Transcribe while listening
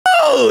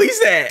go! He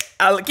said,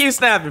 keep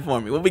snapping for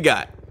me. What we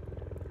got?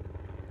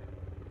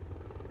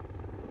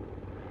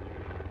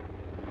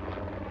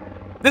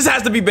 This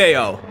has to be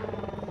Bayo.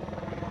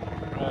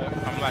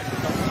 I'm like,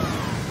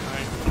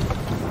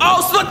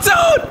 oh,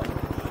 Splatoon!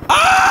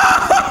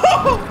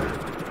 Oh!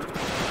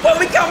 What,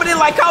 we coming in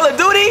like Call of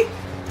Duty?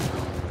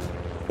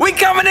 We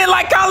coming in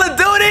like Call of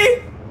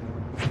Duty?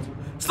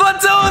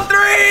 Splatoon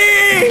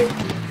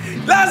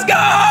 3! Let's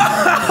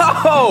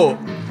go!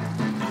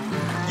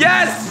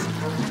 Yes!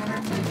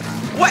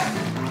 What?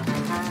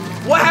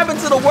 What happened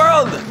to the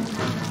world?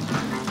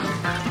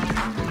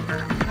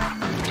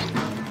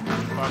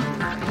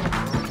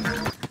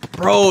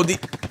 Bro,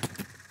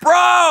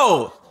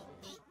 bro!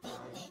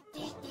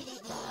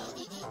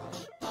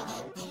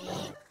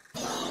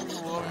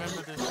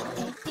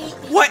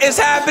 What is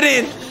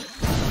happening?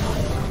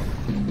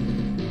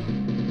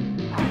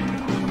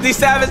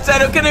 DSAVAGE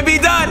said it couldn't be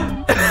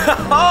done.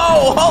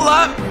 Oh, hold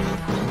up.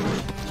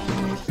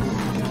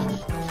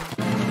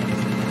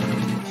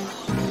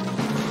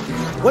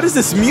 What is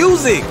this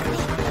music?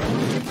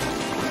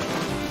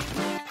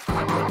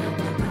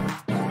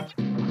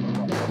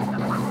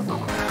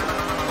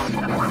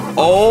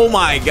 Oh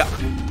my god.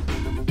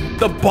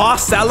 The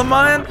boss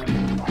Salmon?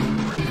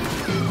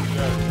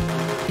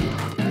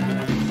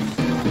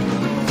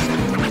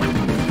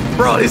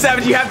 Bro,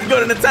 DSAVAGE, you have to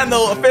go to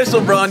Nintendo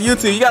official, bro, on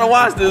YouTube. You gotta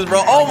watch this,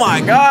 bro. Oh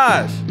my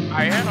gosh.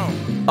 I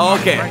am.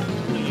 Okay. Right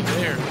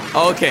there.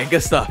 Okay,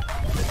 good stuff.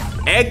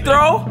 Egg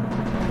throw?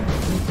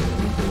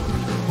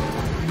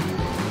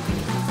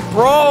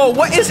 Bro,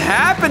 what is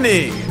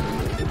happening?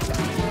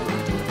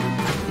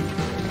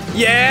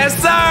 Yes,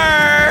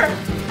 sir.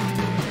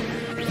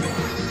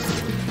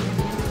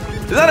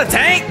 Is that a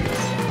tank?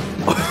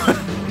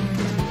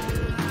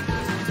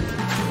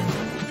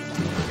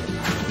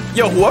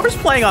 Yo, whoever's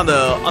playing on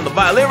the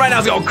violin right now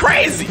is going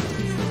crazy.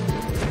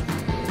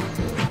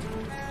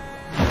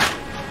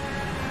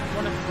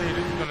 Honestly,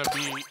 this is gonna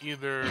be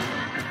either.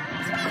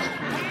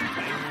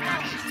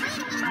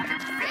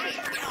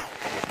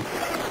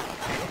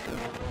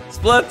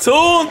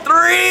 Splatoon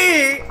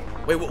 3!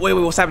 Wait,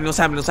 what's happening? What's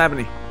happening? What's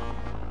happening?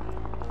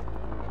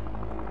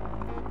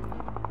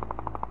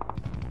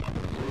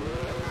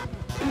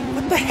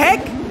 What the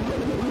heck?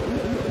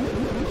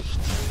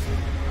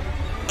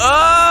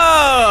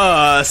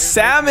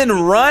 Salmon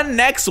run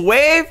next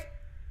wave?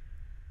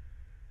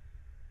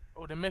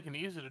 Oh, they're making it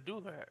easy to do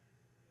that.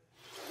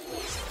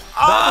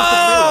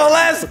 Oh,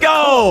 let's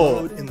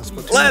go!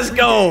 Let's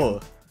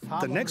go!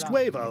 The next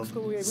wave of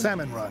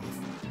Salmon Run.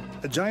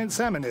 A giant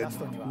salmonid,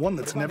 one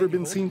that's never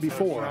been seen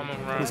before,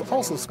 was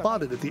also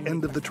spotted at the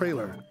end of the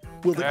trailer.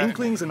 Will the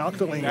Inklings and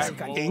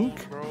Octolings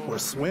ink or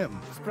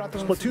swim?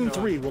 Splatoon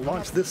 3 will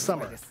launch this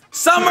summer.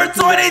 Summer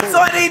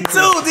 2022,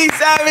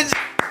 DSAVAGE!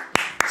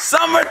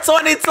 Summer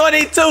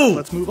 2022!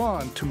 Let's move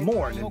on to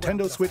more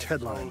Nintendo Switch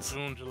headlines.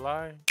 June,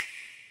 July.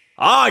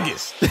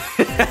 August!